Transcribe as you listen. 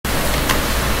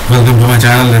Welcome to my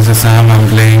channel. This is Sam. I'm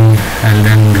playing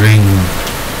Elden Ring.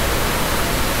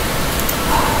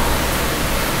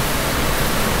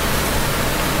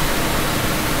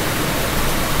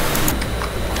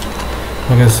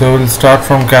 Okay, so we'll start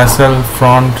from castle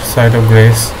front side of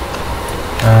Grace,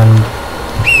 and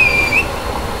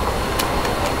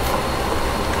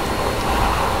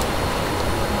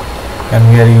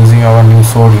we are using our new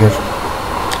sword here.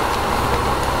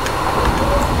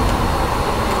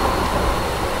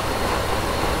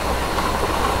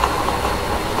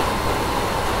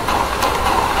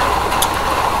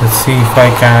 Let's see if I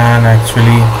can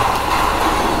actually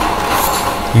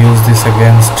use this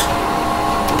against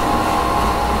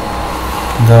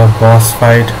the boss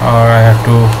fight, or I have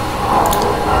to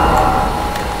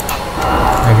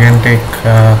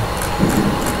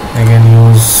again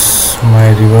use my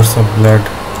reverse of blood.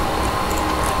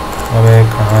 अबे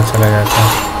कहाँ चला जाता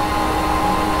है?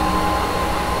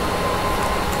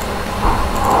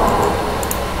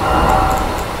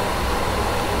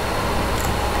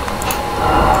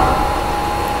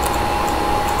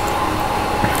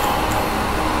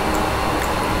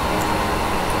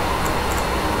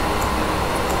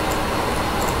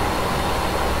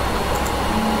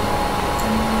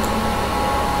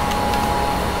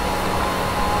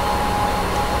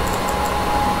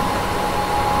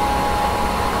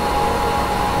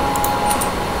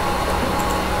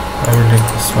 I will take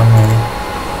this one maybe.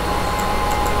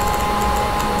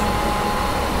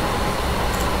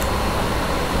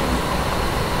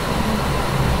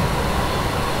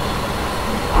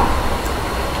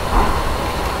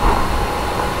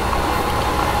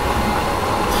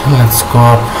 Let's go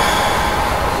up.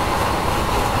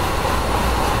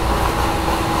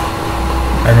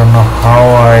 I don't know how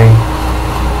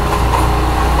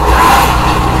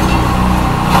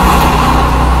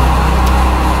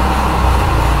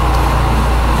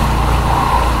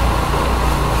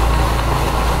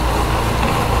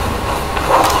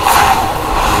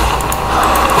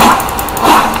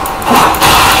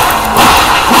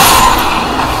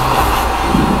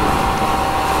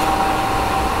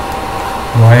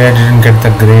why I didn't get the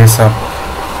grace up.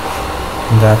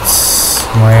 That's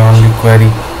my only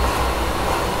query.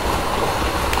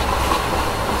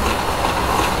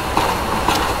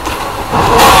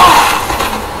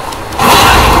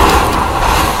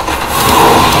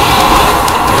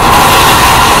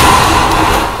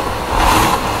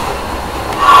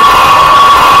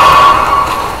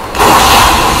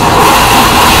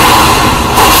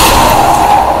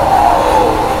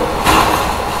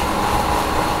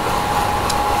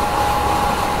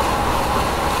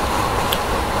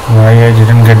 Why I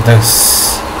didn't get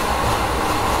this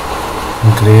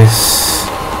grace,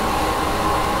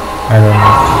 I don't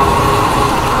know.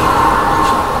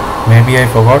 Maybe I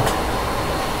forgot.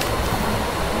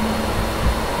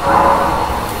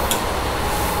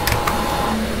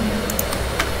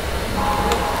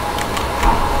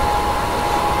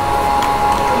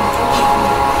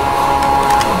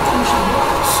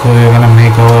 So we're gonna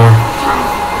make our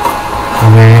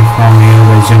way from here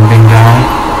by jumping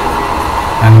down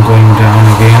and going down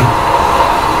again.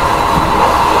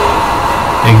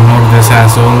 Ignore these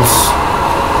assholes.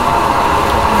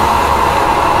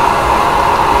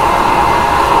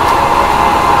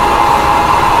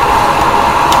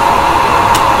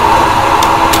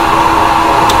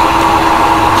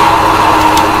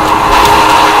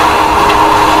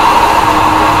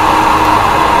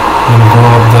 We'll go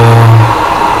up the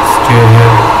stair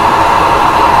here.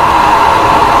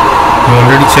 We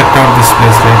already checked out this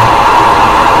place, right?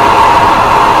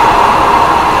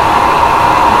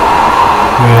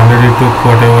 We already took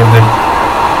whatever that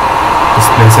this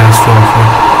place has to offer.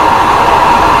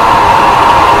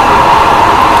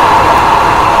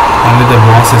 Only the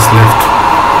boss is left.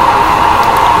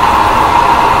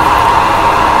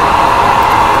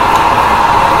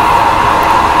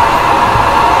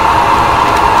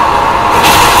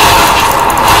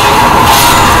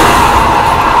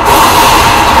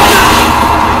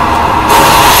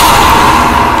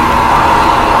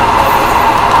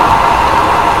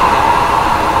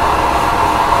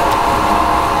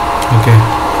 Okay,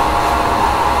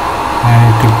 I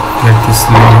need to get this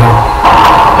lever.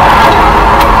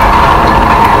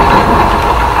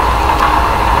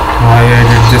 Why I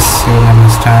did this, you will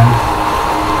understand.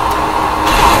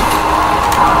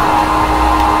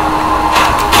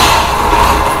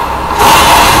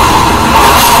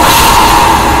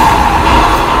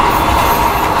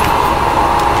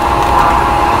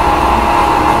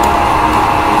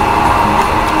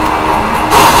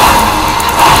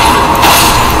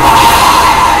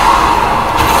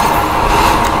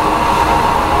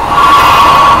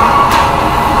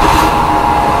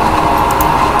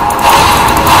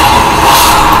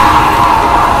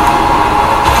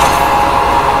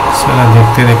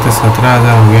 देखते देखते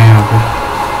 17,000 हो गए यहाँ पे।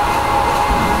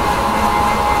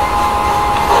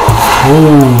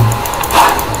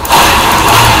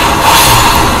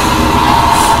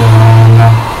 साला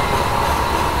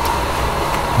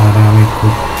हरामी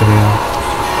कुत्ते।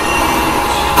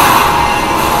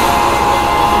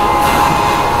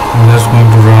 I'm just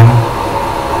going to run.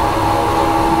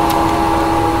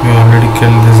 We already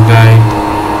killed this guy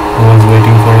who was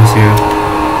waiting for us here.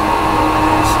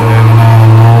 So we're gonna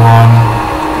move on.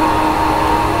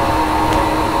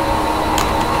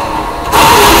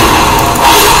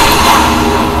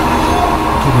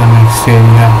 To the next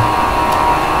area.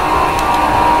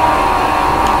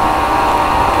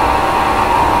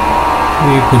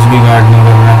 ये कुछ भी गार्ड नहीं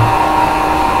कर रहा है।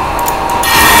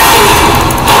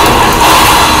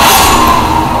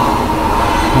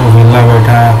 वो विल्ला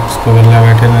बैठा है, उसको विल्ला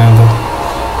बैठे रहने दो।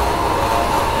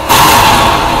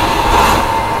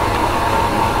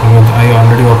 I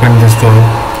already opened this door,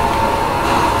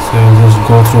 so I'll just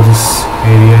go through this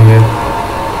area here.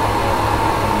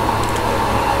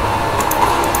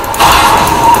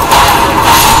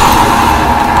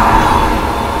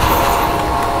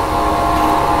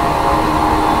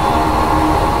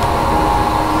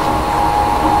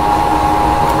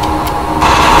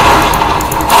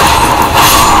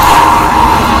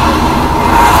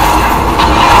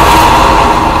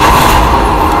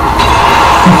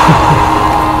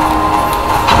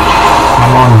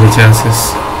 Come on, bitches.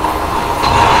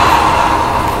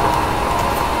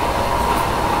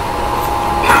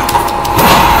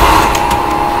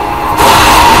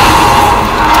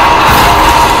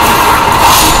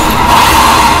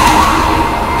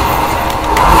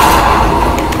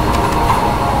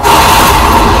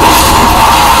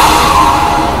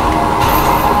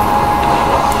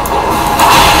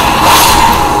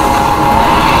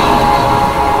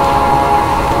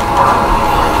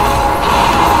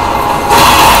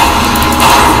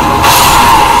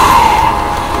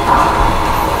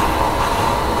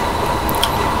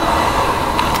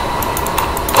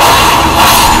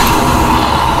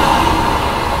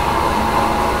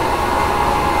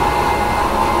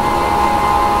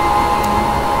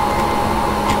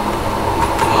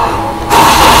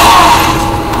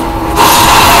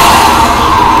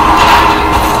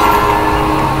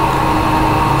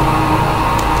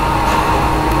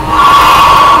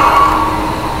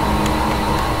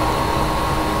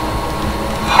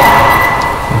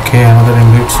 Okay, another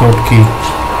ingot sword key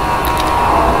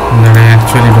that I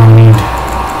actually don't need.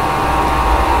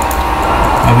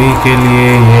 अभी के लिए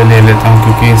ये ले लेता हूँ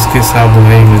क्योंकि इसके साथ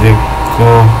भाई मुझे को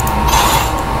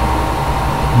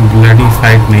ब्लडी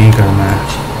फाइट नहीं करना है।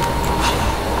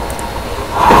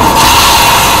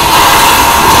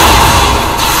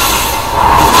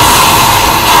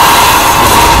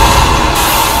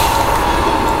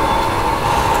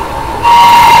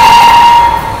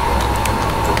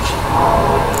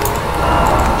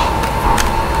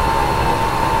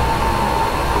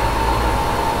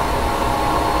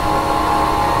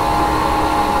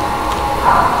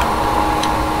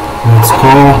 Let's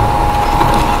go.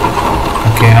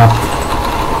 Okay, up.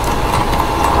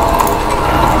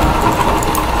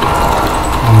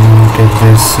 I'm gonna take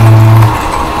this.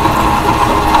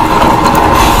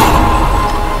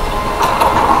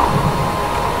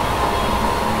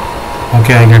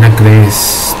 Okay, I get a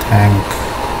grace. Thank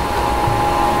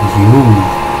you.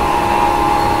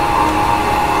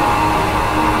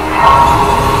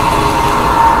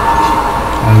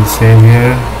 I'll save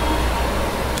here.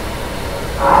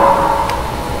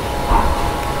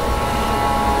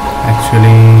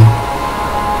 Actually,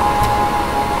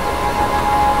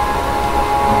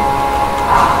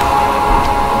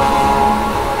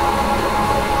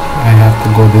 I have to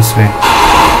go this way.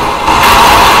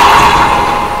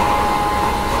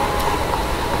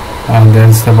 And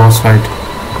there's the boss fight.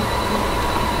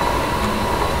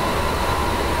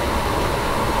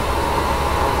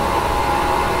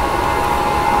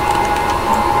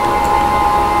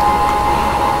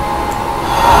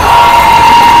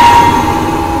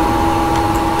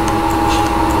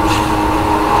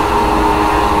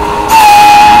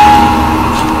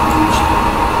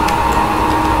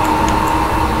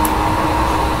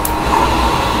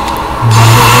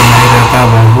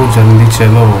 बाबू जल्दी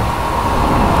चलो।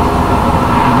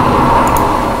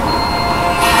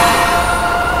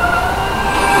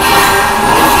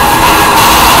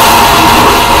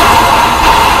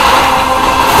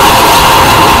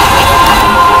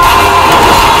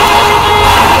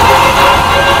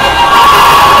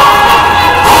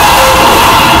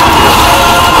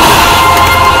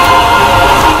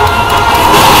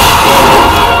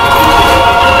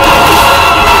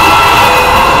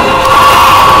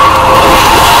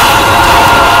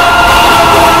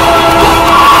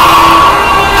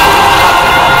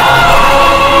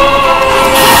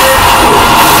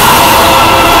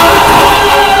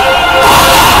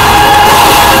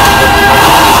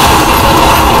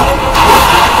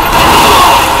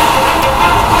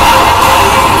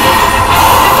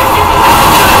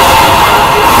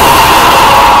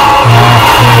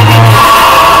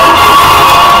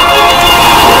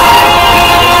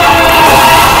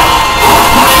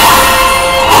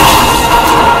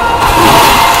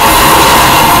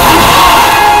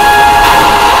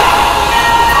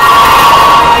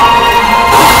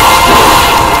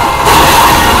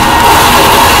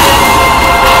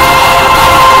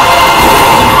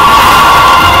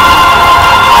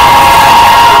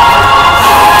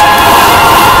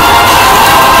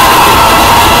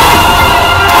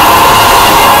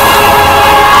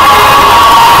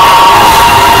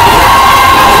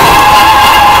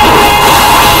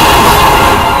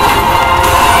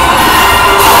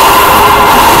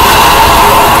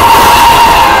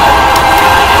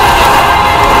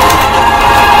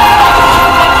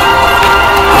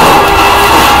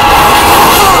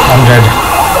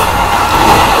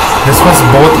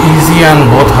 easy and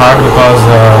both hard because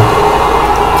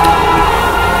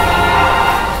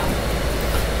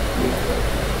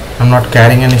I'm not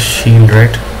carrying any shield,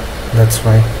 right? That's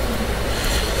why.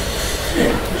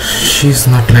 She's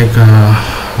not like a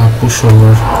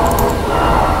pushover,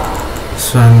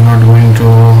 so I'm not going to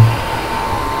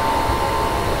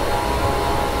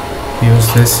use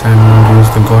this. I'm going to use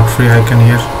the Godfrey icon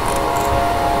here.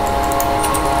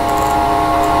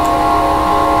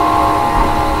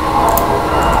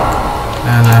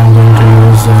 And I'm going to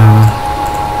use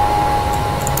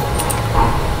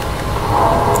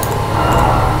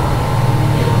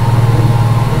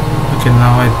okay,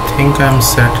 now I think I'm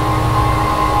set.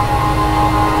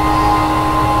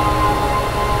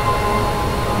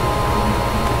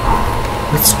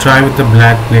 Let's try with the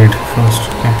black blade first.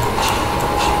 Okay.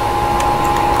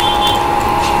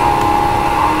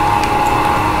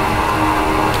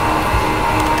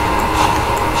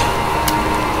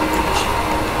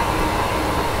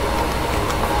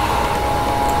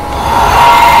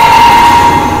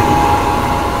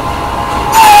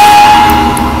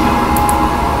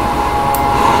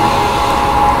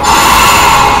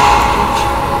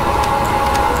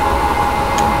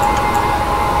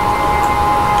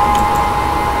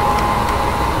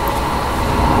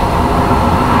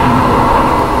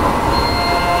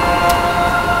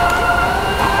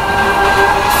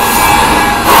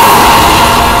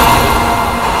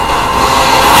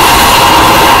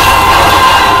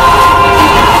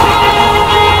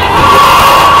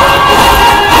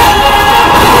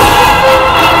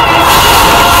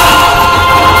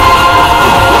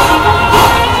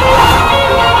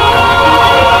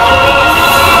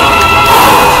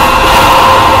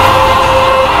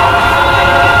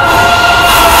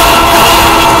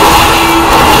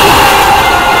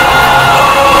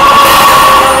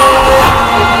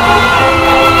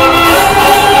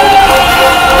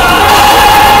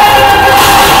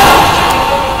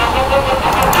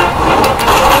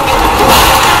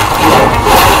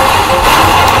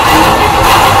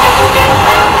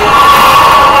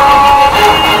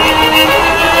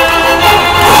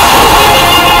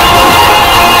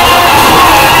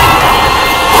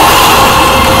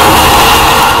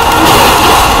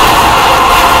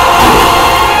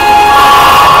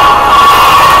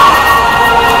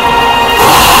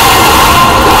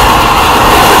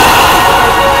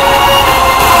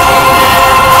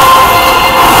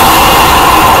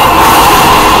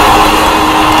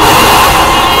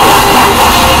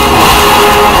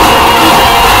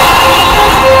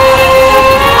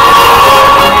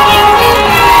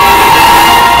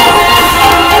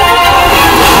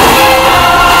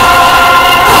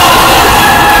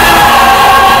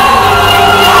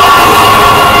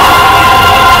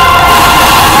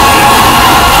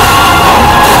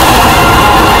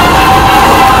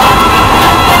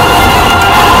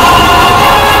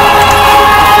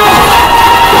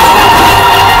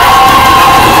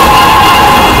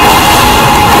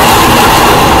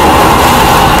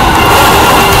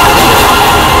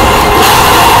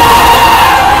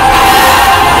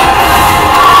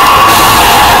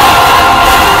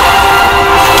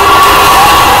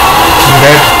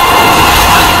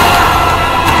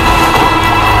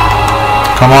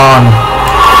 Come on.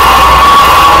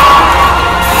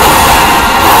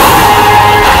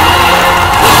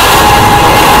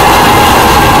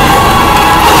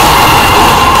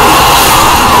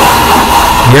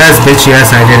 Yes, bitch,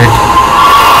 yes, I did it.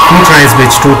 2 tries,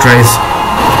 bitch, 2 tries.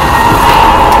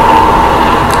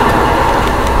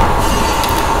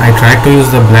 I tried to use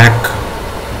the black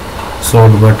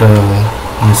sword, but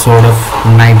the sword of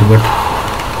night, but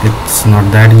it's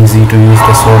not that easy to use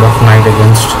the sword of night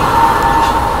against.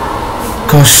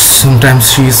 Because sometimes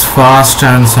she's fast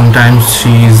and sometimes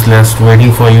she's just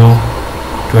waiting for you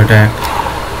to attack.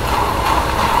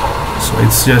 So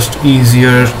it's just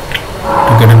easier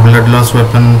to get a bloodlust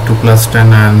weapon to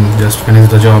 +10 and just finish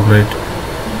the job, right?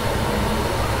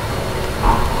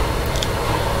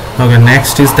 Okay,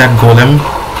 next is that golem.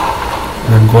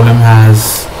 That golem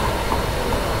has,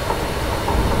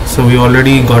 so we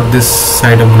already got this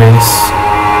side of grace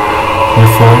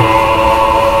before.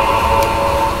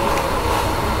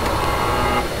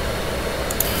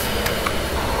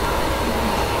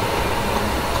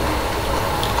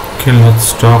 Okay,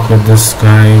 let's talk with this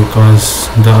guy because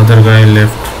the other guy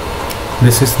left.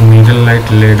 This is needle light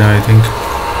leda, I think.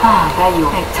 Ah, there you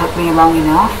are. It took me long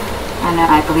enough, and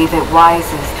I believe it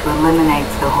wisest to eliminate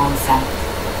the horn scent.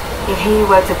 If he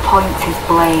were to point his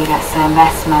blade at Sir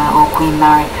Mesmer or Queen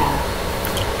Marika,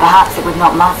 perhaps it would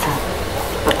not matter,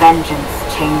 but vengeance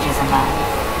changes a man.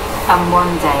 And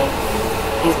one day,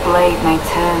 his blade may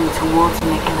turn towards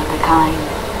Mikula the Kind.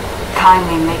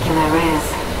 Kindly Mikula is,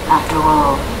 After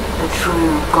all, the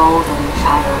true golden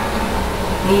child.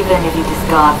 Even if he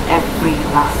discards every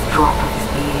last drop of his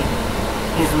being,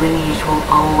 his lineage will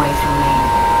always remain.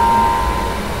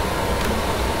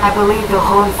 I believe the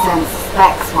Hornsen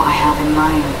suspects what I have in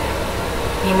mind.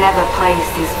 He never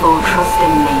placed his full trust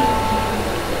in me,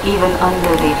 even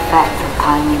under the effect of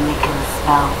kindly Nicola's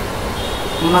spell.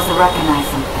 He must have recognized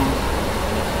something.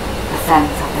 The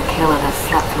sense of the killer that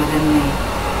slept within me,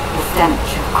 the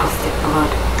stench of crusted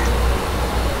blood.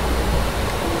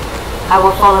 I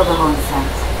will follow the Hornsen.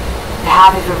 To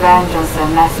have his revenge on Sir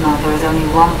Mesmer, there is only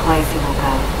one place he will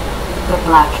go. The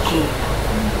Black Keep.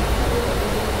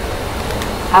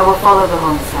 I will follow the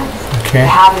Hornsen. Okay.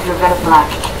 To have his revenge on Black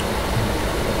Keep.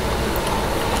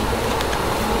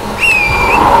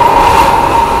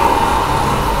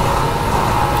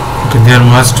 Okay, there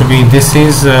must be. This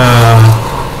is the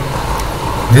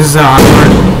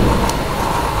onward.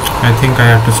 I think I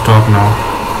have to stop now.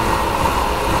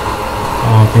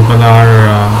 People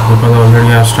already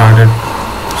have started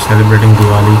celebrating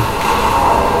Diwali.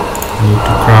 I need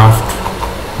to craft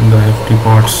the FT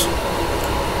pots.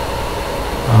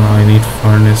 I need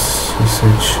furnace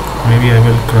usage. Maybe I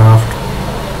will craft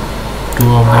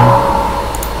 2 of them,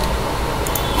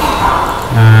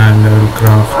 and I will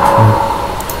craft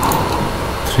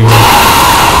 3.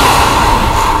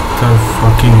 The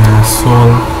fucking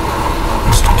asshole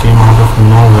just came out of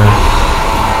nowhere.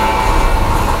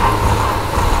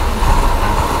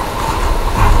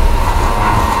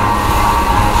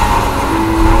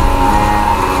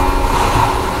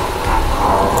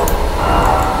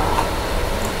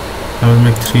 I will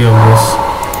make 3 of this.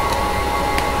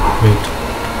 Wait,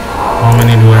 how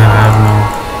many do I have now?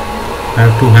 I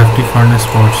have 2 hefty furnace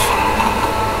pots.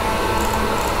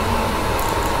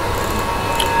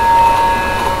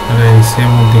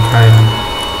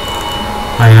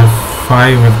 I have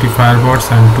 5 hefty fire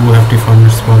pots and 2 hefty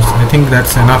furnace pots. I think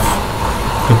that's enough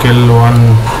to kill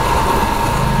one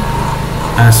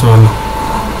asshole,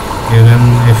 even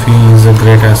if he is a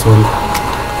great asshole.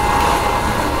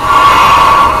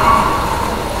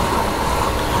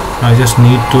 I just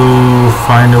need to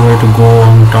find a way to go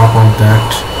on top of that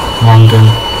mountain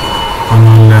on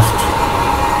our left.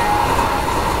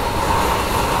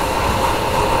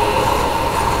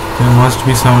 There must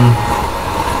be some.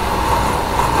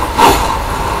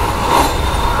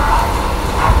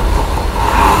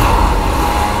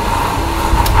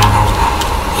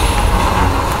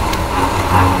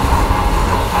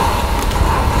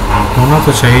 होना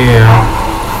तो चाहिए यार.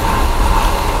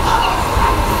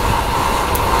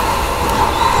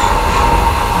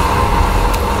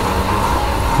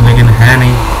 लेकिन है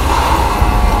नहीं.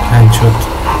 हैंचुत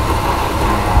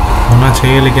होना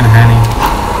चाहिए लेकिन है नहीं.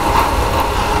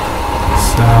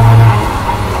 सारा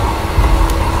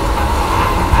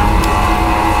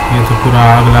ये तो पूरा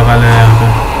आग लगा लिया यहाँ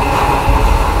पे.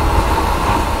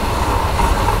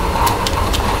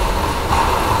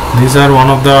 These are one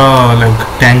of the like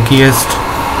tankiest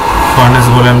furnace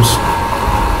golems.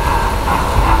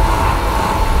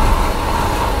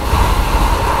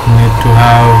 Need to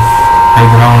have high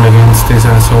ground against these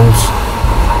assholes,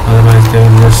 otherwise they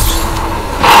will just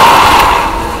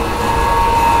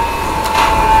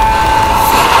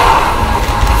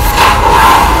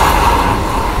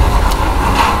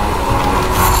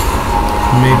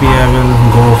maybe I will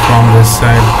go from this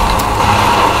side.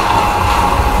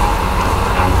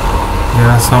 There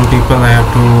are some people I have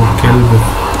to kill with.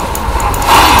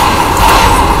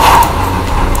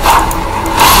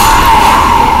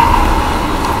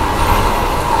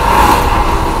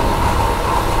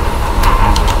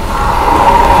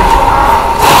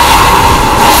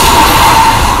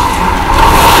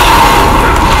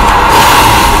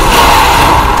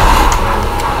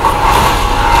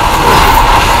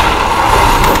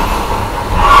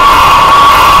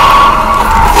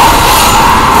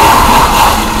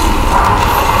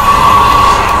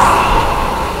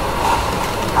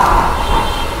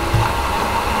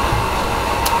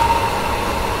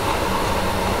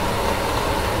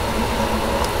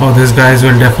 Oh, these guys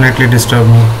will definitely disturb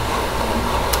me.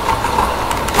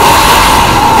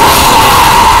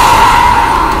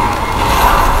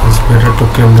 It's better to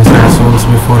kill these assholes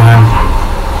beforehand.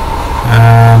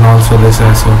 And also this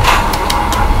asshole.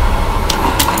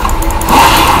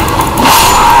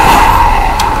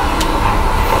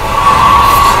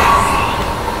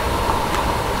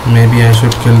 Maybe I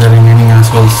should kill the remaining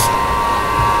assholes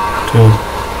too.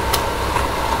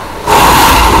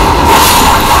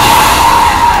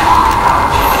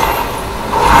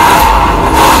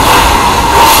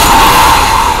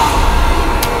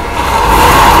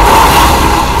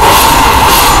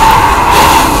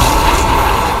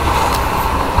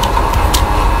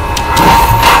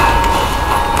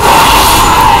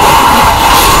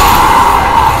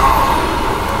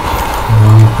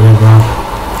 अरे वाह,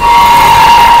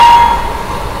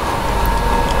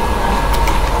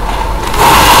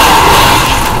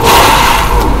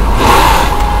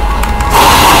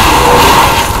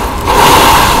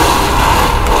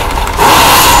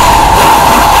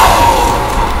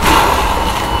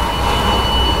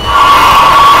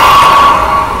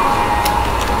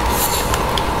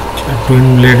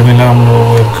 twin blade मिला हम लोगों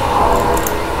को, एक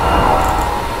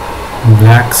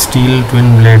black steel twin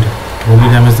blade, वो भी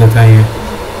damage देता है ये।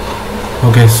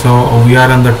 Okay, so we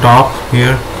are on the top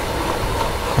here,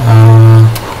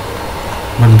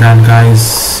 but that guy is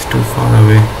to far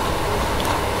away.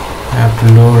 I have to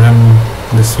lower him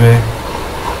this way.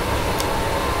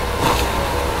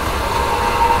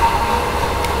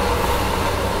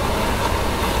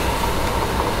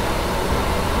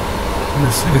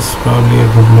 This is probably a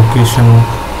good location.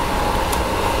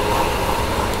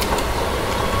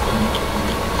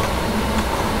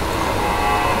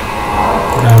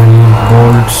 I will need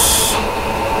bolts.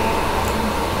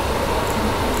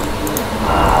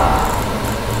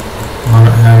 Or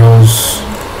arrows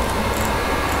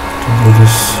to do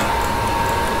this.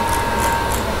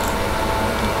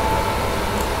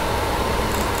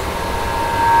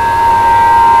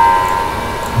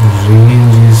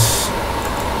 Range is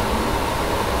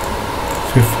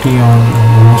 50 on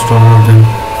almost all of them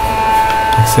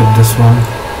except this one.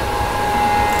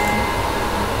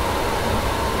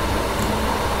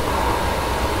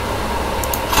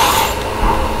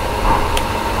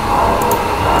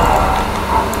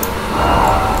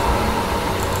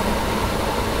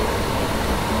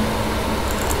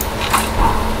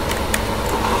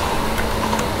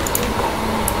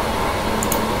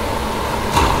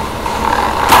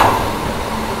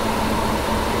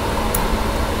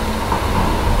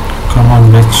 Come on,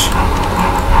 bitch.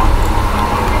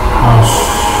 Oh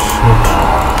shit.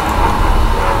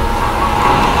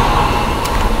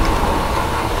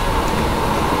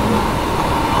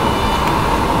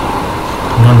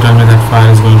 Don't tell me that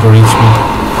fire is going to reach me.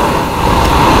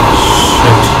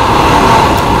 Shit.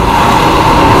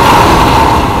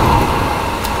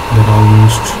 That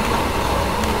almost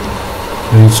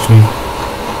reached me.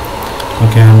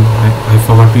 Okay, I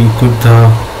forgot to equip the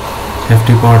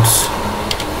FT pots.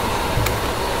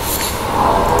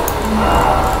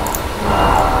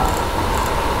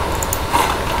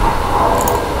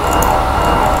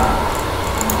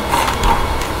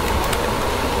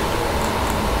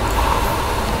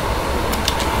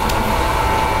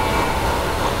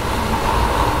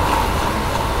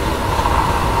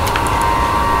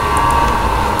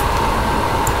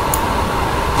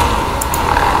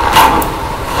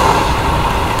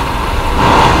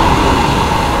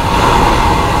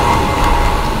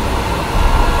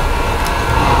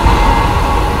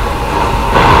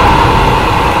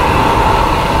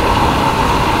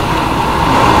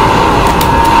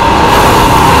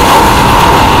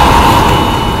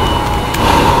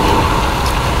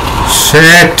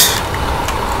 Shit!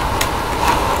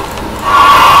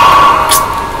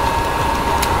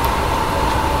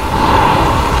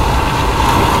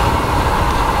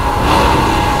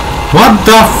 What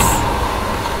the f—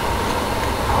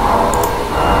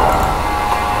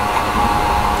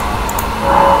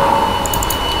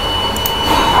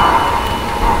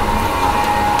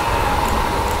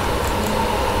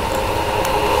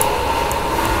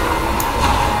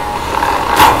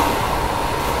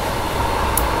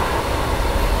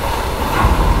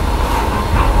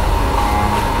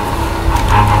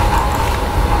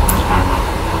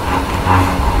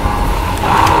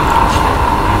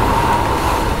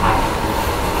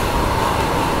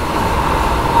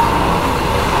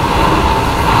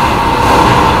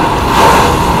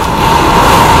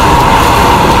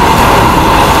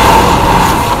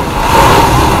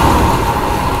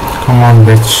 Come on,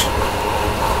 bitch.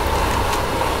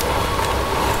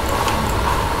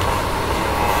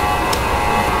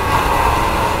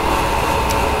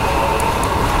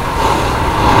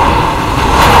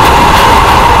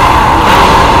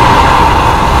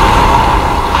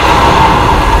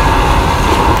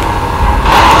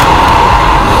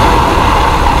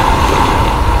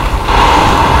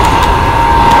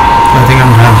 I think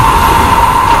I'm done.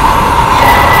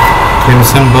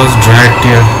 Crimson Burst dragged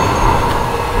here.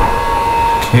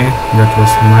 Okay, that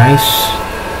was nice.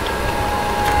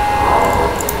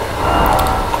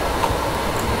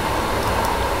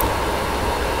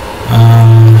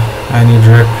 I need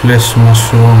red flesh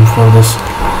mushroom for this,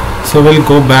 so we'll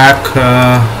go back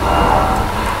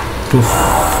to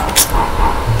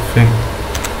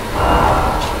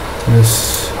this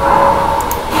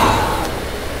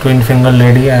twin finger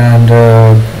lady and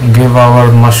give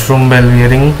our mushroom bell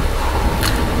earring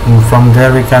And from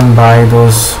there we can buy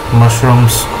those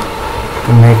mushrooms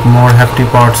to make more hefty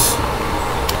pots.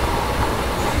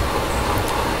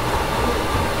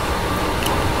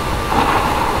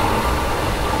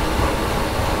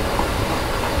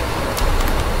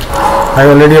 I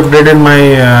already upgraded my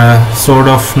Sword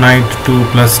of Night to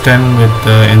 +10 with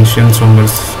Ancient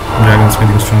Sombers Dragon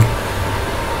Smithing Stone.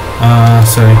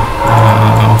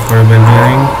 For a bell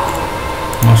bearing,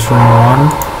 Mushroom 1,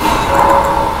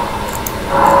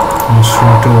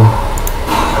 Mushroom 2.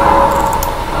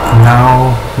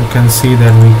 Now you can see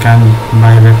that we can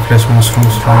buy red flesh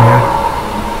mushrooms from here.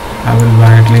 I will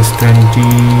buy at least 20,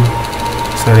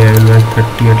 I will buy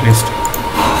 30 at least.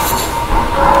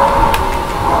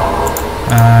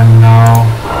 And now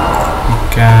we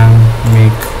can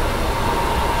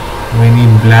we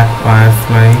need black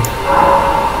firefly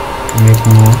to make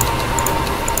more.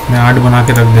 मैं 8 बना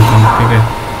के रख देता हूँ, ठीक है,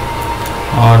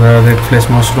 और red flash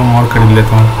mushroom और खरीद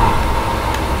लेता हूँ।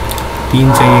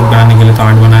 3 चाहिए एक बनाने के लिए, तो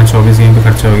 8 बनाया, 24 यहीं पे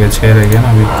खर्चा हो गया, 6 रह गया ना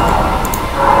अभी।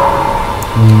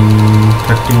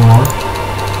 30 more,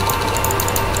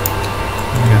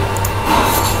 yeah,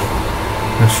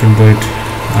 that should do it.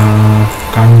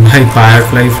 Can't buy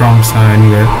firefly from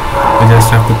anywhere, I just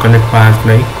have to collect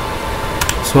firefly.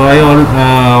 So I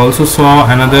also saw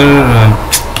another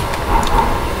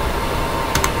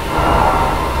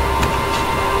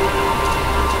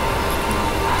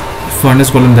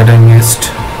furnace golem that I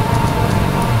missed.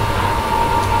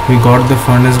 We got the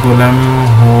furnace golem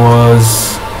who was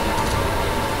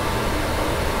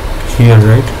here,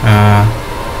 right?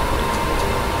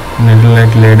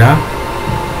 Netherlight Leda.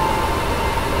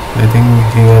 I think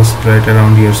he was right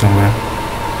around here somewhere.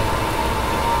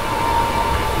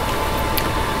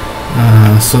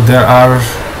 So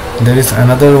there is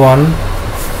another one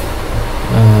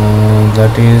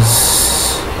that is,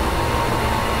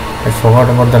 I forgot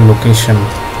about the location.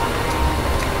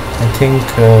 I think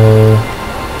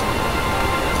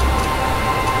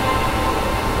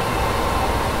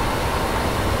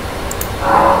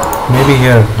maybe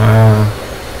here.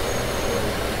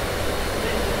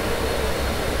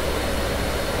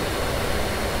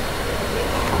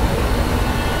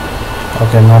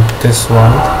 Okay, not this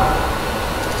one.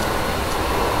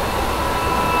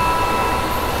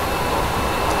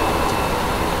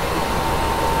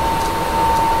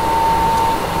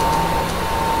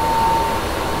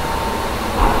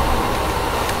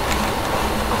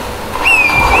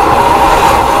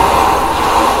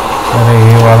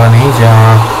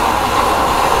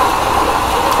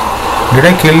 Did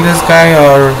I kill this guy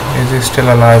or is he still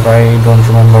alive? I don't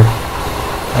remember.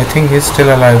 I think he's still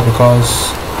alive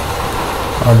because,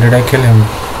 or did I kill him?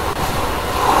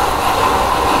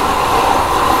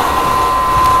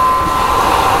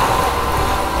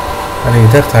 अरे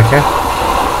इधर था क्या?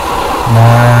 ना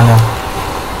ना,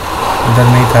 इधर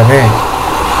नहीं था बे.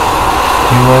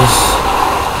 He was.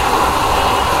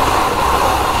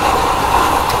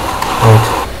 Wait.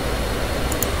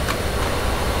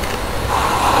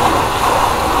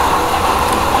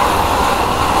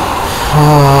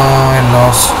 I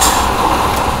lost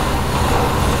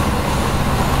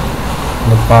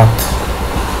the path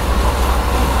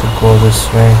to go this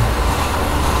way.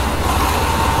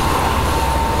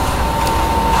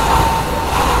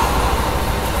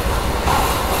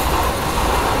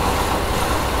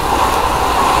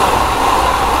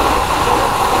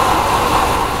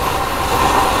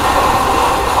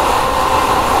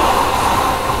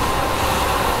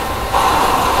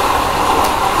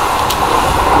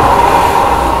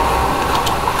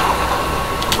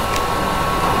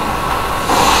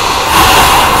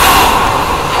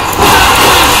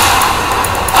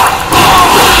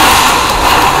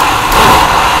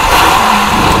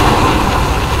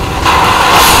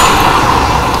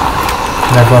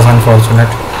 That was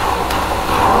unfortunate.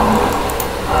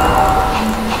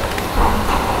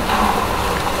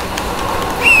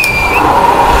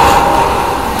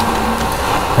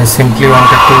 I simply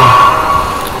wanted to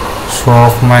show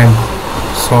off my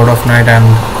Sword of Night and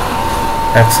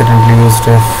accidentally used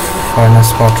a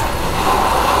furnace spot.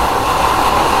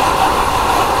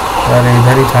 अरे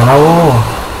इधर ही था ना वो.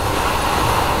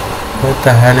 What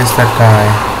the hell is that guy?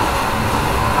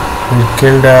 We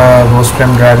killed a ghost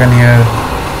flame dragon here.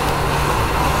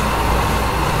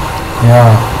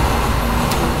 Yeah.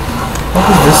 What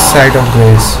is this side of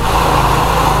grace?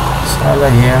 साला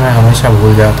ये मैं हमेशा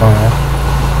भूल जाता हूँ यार.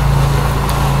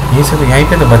 यहीं से तो यहीं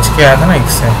पे तो बच के आया था ना एक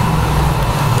से.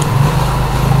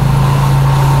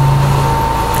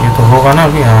 ये तो होगा ना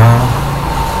अभी. हाँ.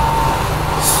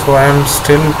 So I am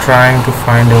still trying to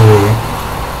find a way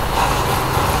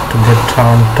to get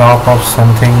on top of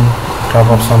something, top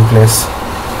of some place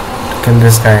to kill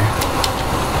this guy.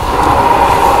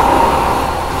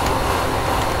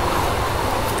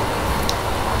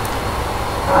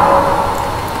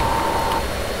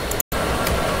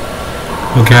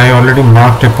 Okay, I already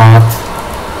marked a path.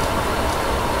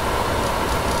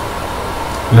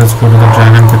 Let's go to the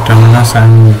Dragon Pit terminus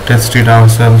and test it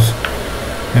ourselves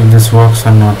if this works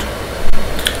or not.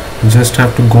 You just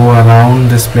have to go around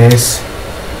this place.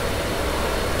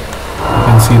 You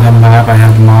can see the map I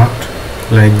have marked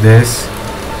like this.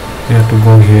 You have to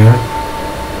go here.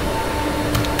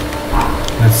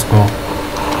 Let's go.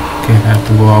 Okay, I have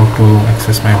to go out to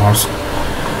access my horse.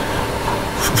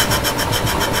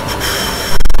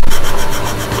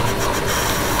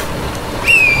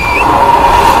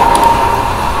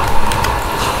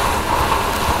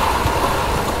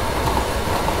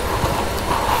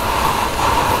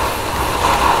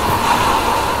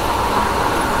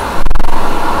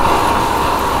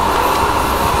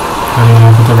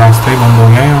 तो रास्ता ही बंद हो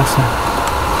गया यहाँ से.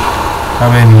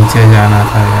 अबे नीचे जाना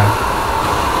था यार.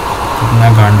 कितना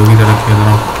गांडू की तरह खेल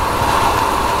रहा हूँ.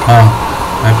 हाँ,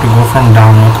 I have to go from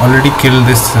down. I already killed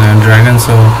this dragon,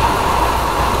 so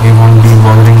he won't be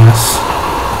bothering us.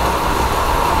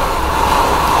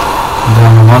 The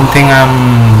one thing I'm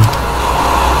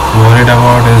worried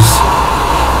about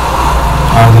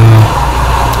are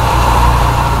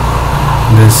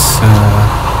this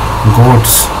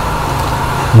goats.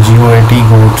 GOAT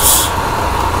goats,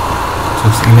 so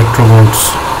it's electro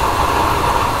goats.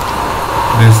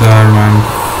 These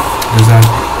are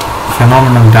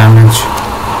phenomenal damage.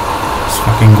 These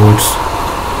fucking goats.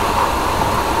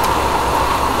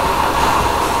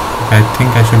 I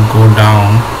think I should go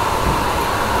down.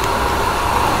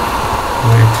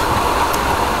 Wait,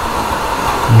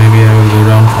 maybe I will go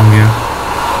down from here.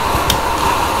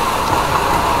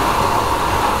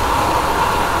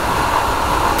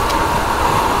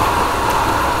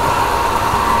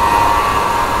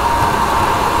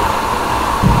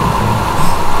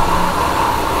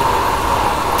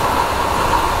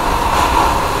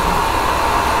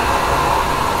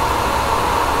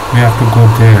 We have to go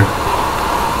there.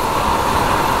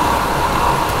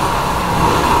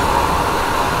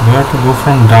 Do I have to go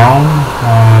from down?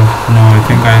 No, I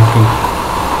think I have to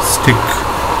stick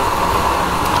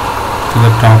to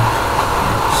the top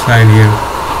side here.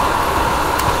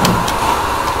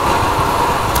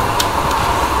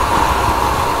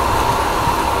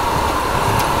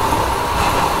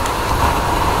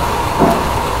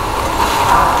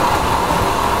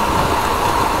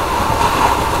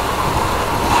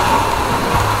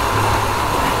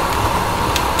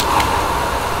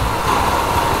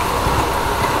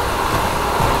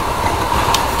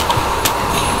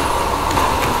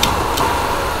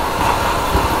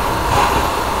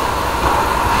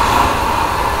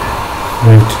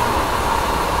 Wait.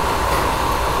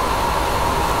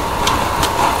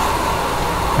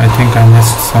 I think I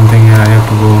missed something here. I have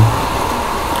to go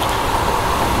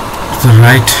to the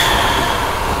right.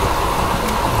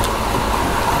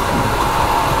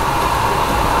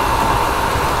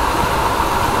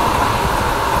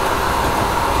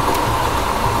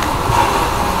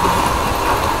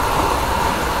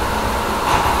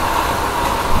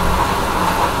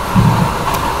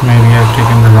 Maybe I've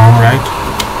taken the wrong right.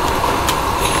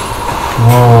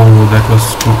 Whoa, that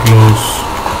was too close.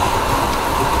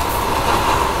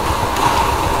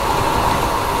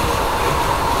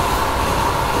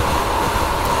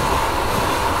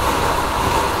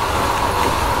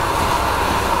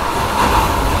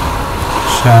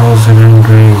 Shadow's hidden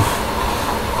grave.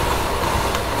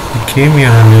 We came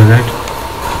here earlier, right?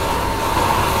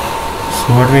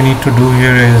 So what we need to do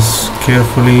here is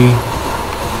carefully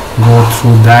go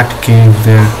through that cave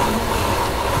there.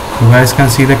 You guys can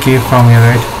see the cave from here,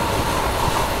 right?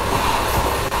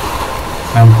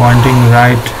 I'm pointing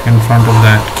right in front of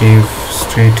that cave,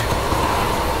 straight.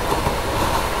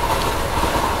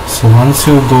 So once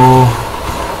you go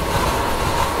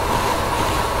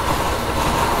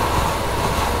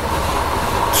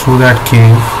through that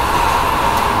cave,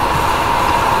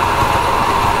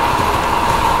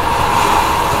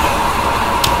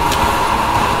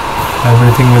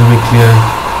 everything will be clear.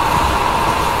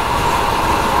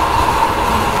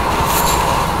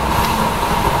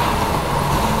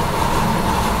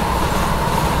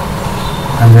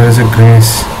 And there is a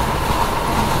grace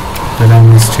that I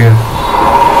missed here.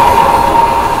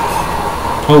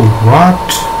 Oh, what?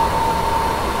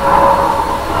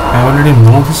 I already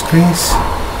know this grace?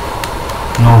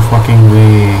 No fucking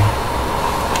way.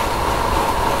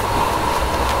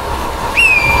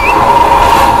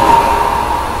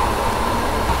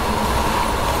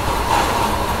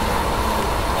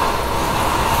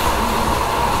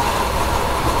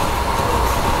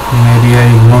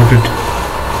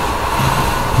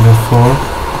 4.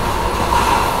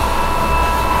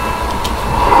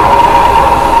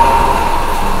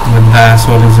 But the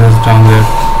asshole is just down there.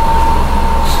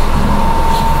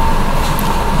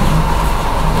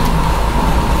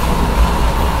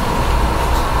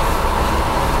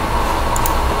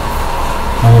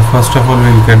 Okay, first of all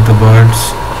we'll get the birds.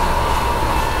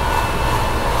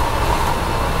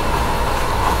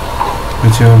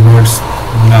 Whichever birds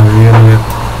are real with,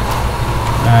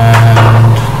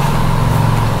 and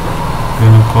we're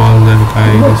gonna call that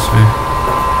guy this way.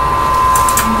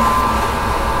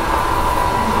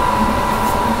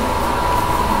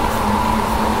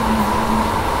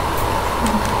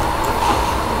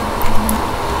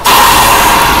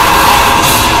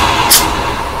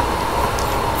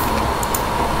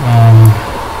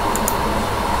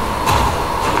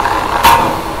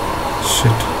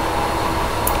 Shit.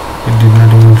 It did not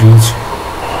even reach.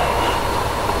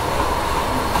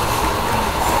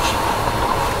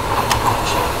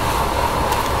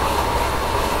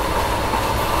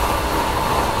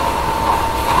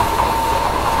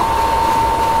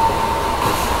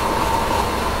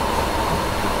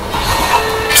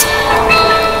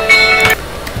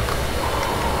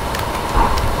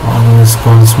 Always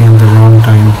calls me at the wrong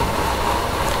time.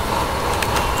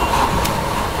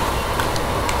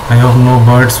 I hope no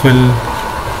birds will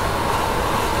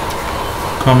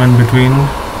come in between.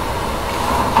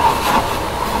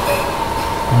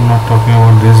 I'm not talking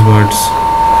about these birds.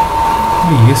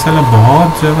 ये साला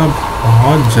बहुत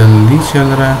जल्दी चल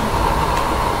रहा है.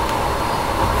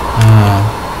 हाँ.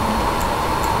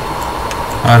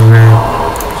 अरे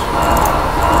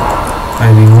I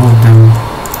removed them.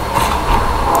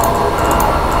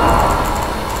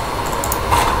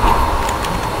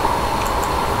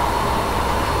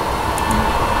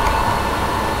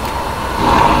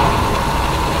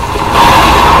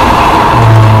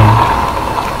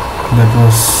 That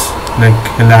was like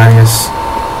hilarious.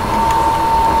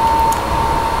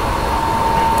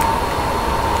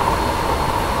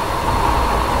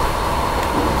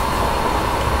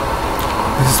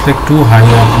 This is like too high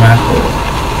up, man.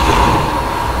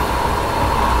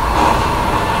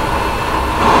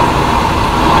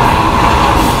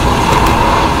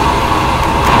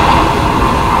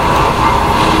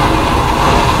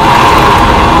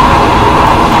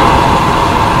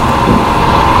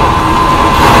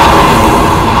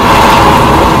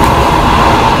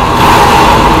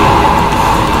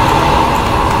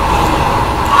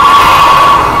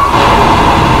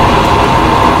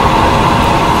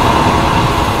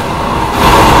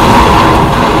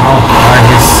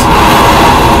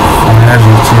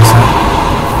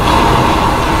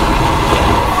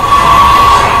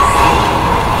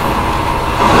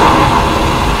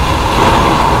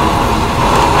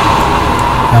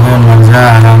 मर जा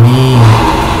हरामी.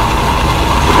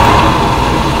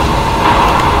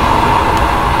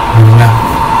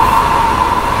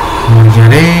 मर गया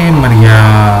रे, मर गया.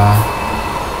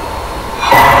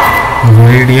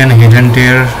 Viridian hidden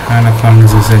tear and a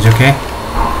furnace usage. Okay,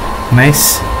 nice.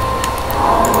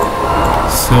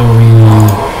 So we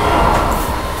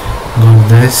got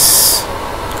this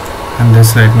and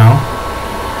this right now.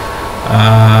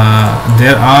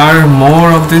 There are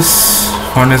more of this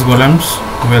furnace golems.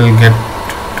 We'll get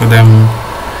to them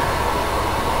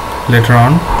later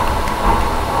on.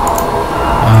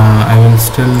 I will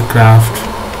still craft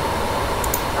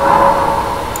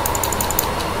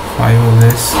 5 of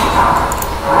this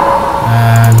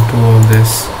and 2 of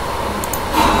this.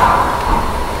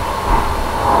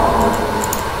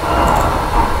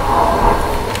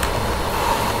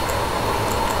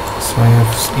 So I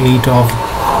have 8 of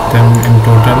them in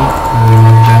total. I'll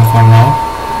remove them for now.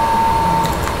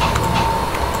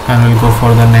 And we'll go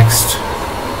for the next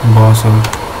boss or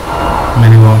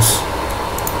mini boss.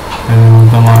 I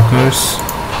remove the markers.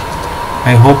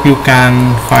 I hope you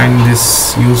can find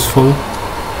this useful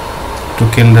to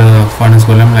kill the furnace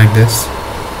golem like this.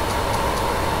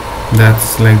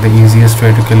 That's like the easiest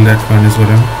way to kill that furnace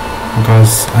golem,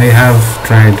 because I have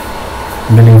tried.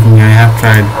 Believe me, I have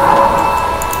tried.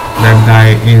 That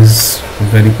guy is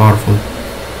very powerful.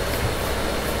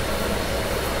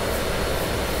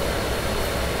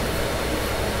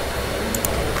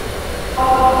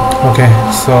 Okay,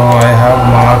 so I have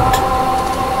marked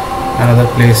another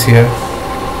place here.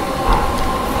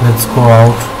 Let's go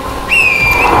out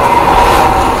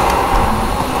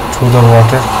to the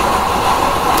water.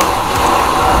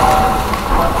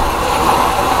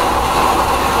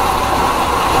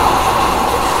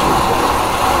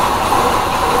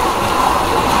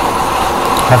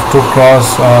 Have to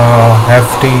cross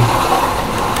hefty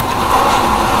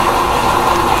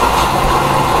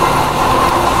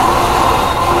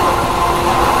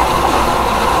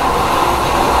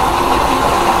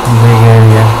big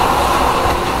area.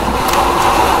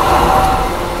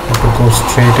 Have to go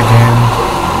straight again.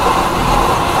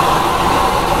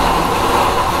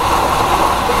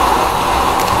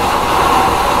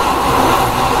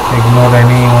 Ignore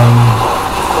anyone.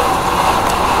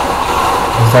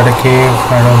 Is that a cave?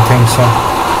 I don't think so.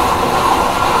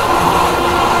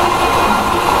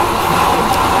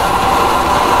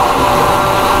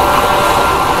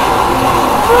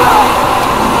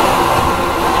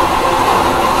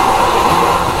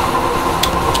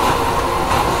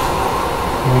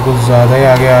 कुछ ज़्यादा ही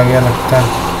आगे आ गया लगता है.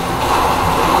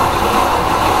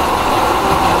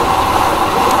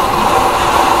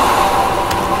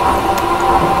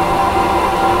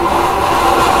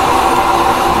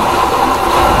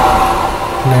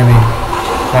 नहीं,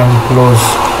 I'm close.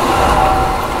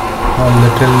 A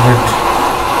little bit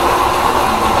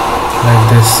like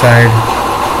this side.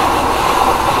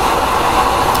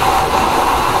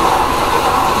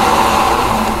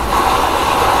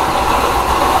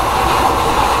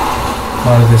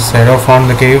 Or this side. I found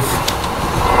the cave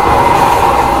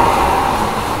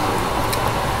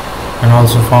and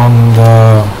also found the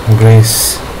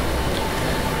Grace,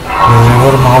 the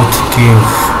river mouth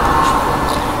cave.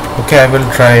 Okay, I will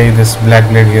try this black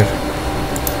blade here,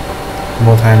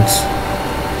 both hands.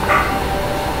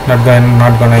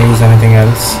 Not gonna use anything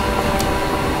else.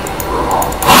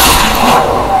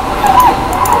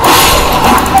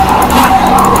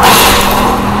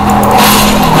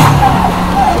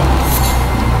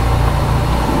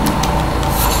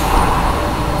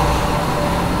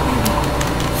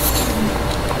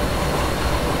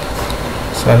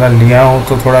 साला लिया हूँ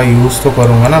तो थोड़ा use तो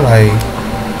करूँगा ना भाई.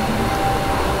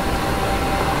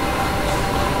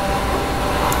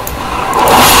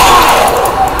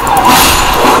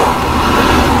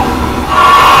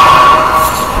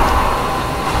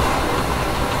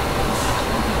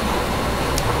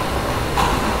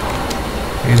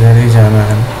 इधर ही जाना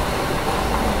है.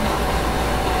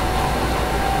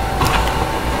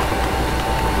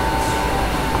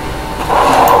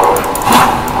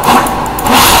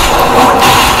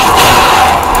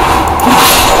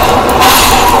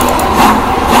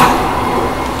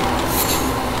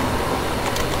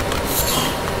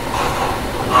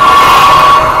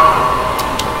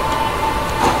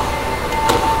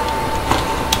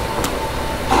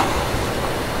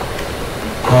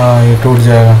 हाँ, ये टूट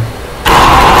जाएगा.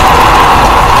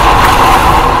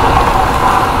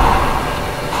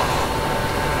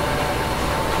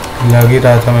 लग ही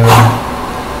रहा था मेरे को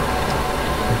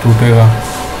टूटेगा.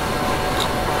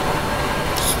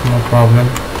 No problem.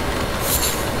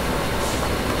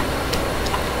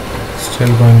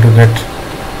 Still going to get.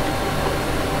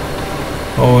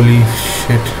 Holy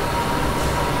shit.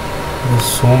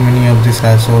 There's so many of these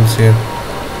assholes here.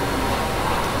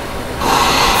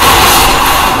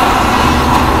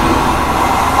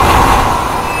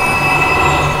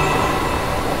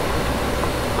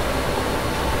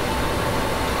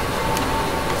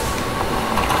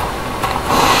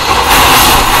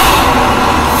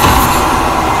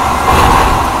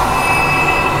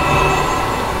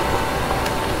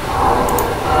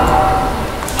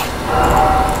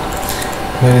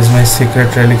 Where is my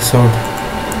secret relic sword?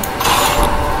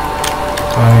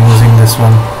 I'm using this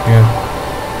one here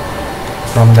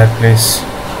from that place.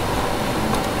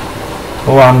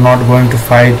 Oh, I'm not going to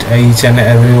fight each and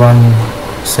everyone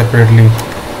separately.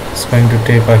 It's going to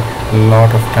take a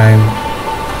lot of time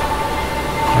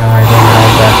and I don't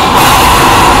have that.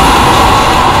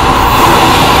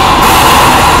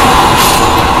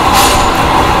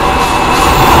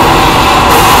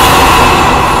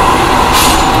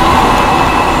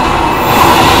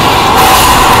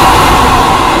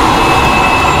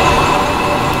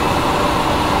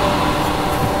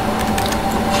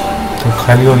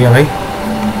 खाली हो गया भाई.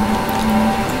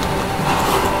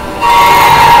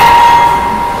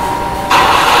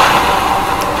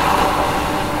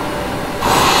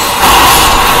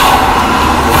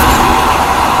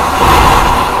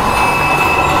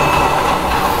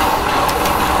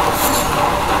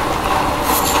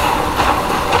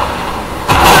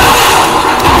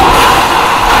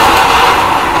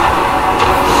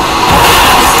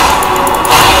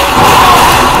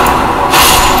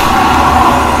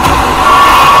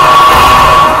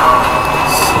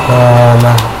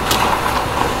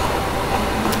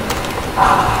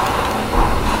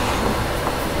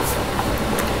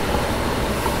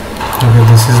 Okay,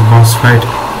 this is boss fight.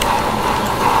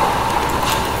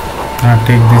 I'll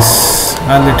take this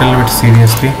a little bit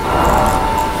seriously.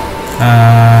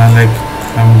 Like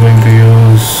I'm going to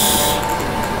use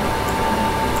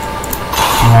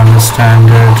one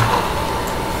standard.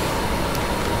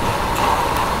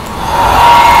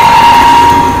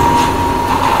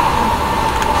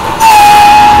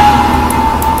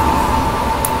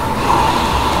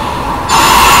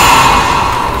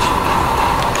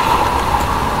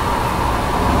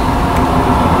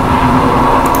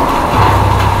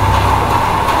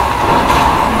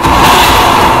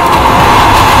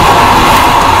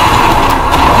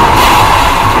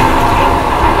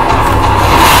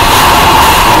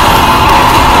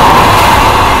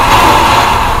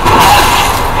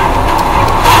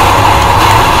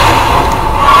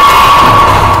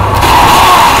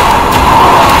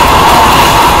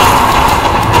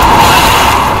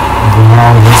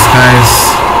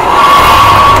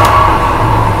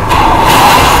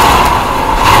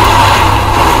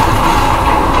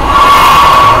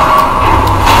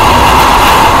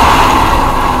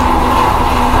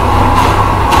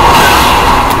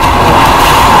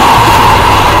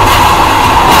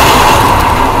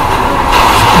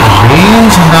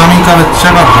 Range हरामी का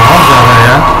बच्चा का बहुत ज़्यादा है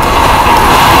यार।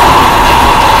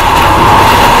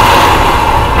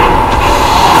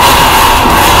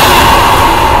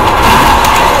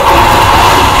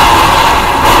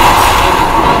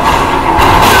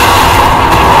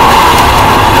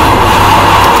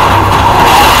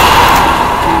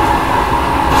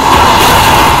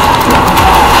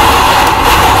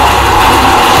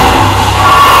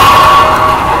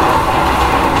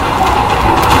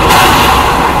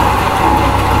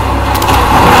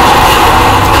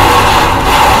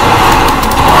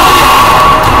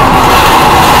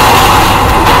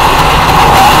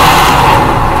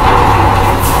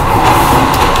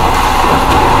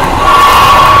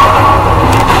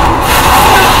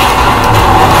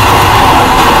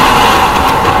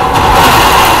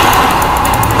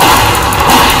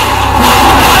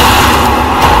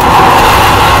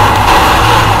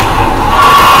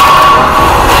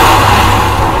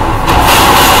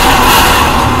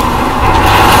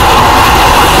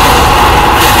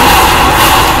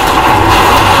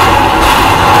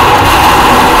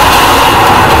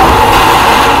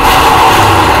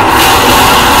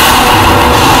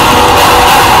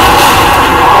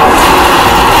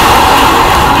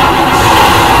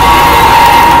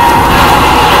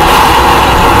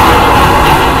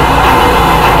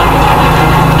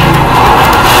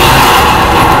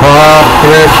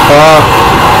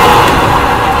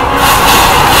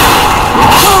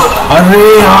 अरे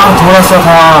यार थोड़ा सा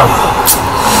था,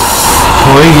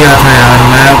 हो ही गया था यार।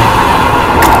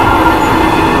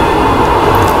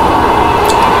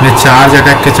 मैं चार्ज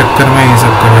अटैक के चक्कर में ये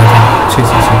सब कर रहा था। अच्छी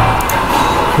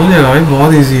हो जाएगा भाई,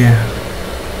 बहुत इजी है।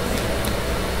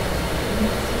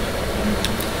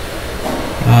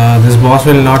 This boss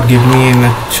will not give me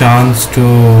a chance to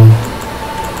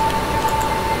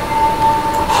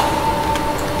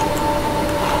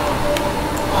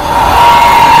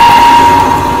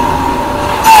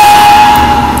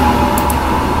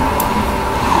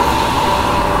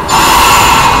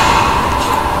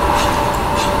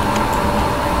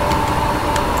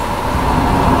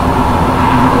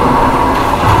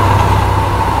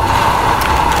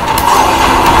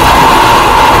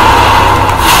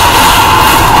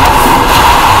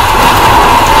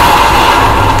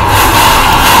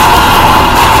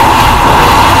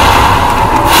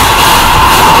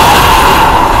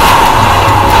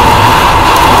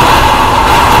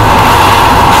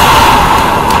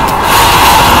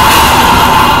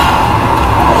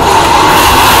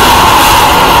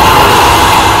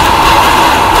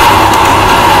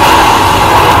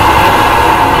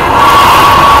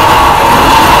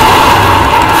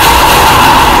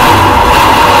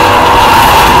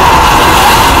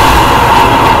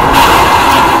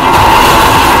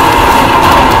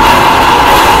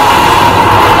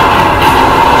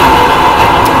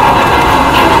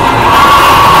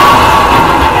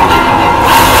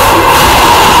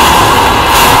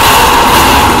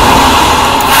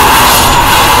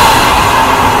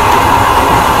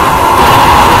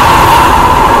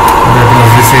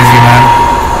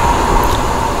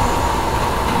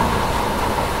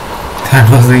That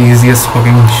was the easiest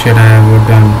fucking shit I ever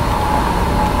done.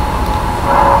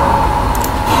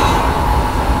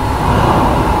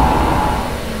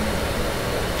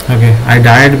 Okay, I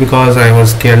died because I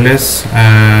was careless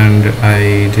and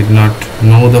I did not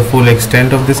know the full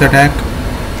extent of this attack,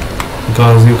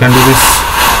 because you can do this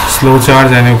slow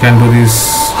charge and you can do this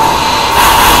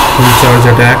full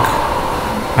charge attack.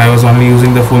 I was only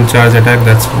using the full charge attack.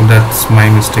 That's my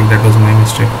mistake. That was my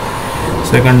mistake.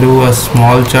 So I can do a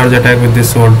small charge attack with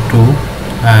this sword too,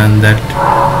 and that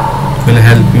will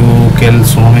help you kill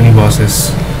so many bosses.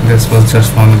 This was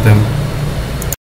just one of them.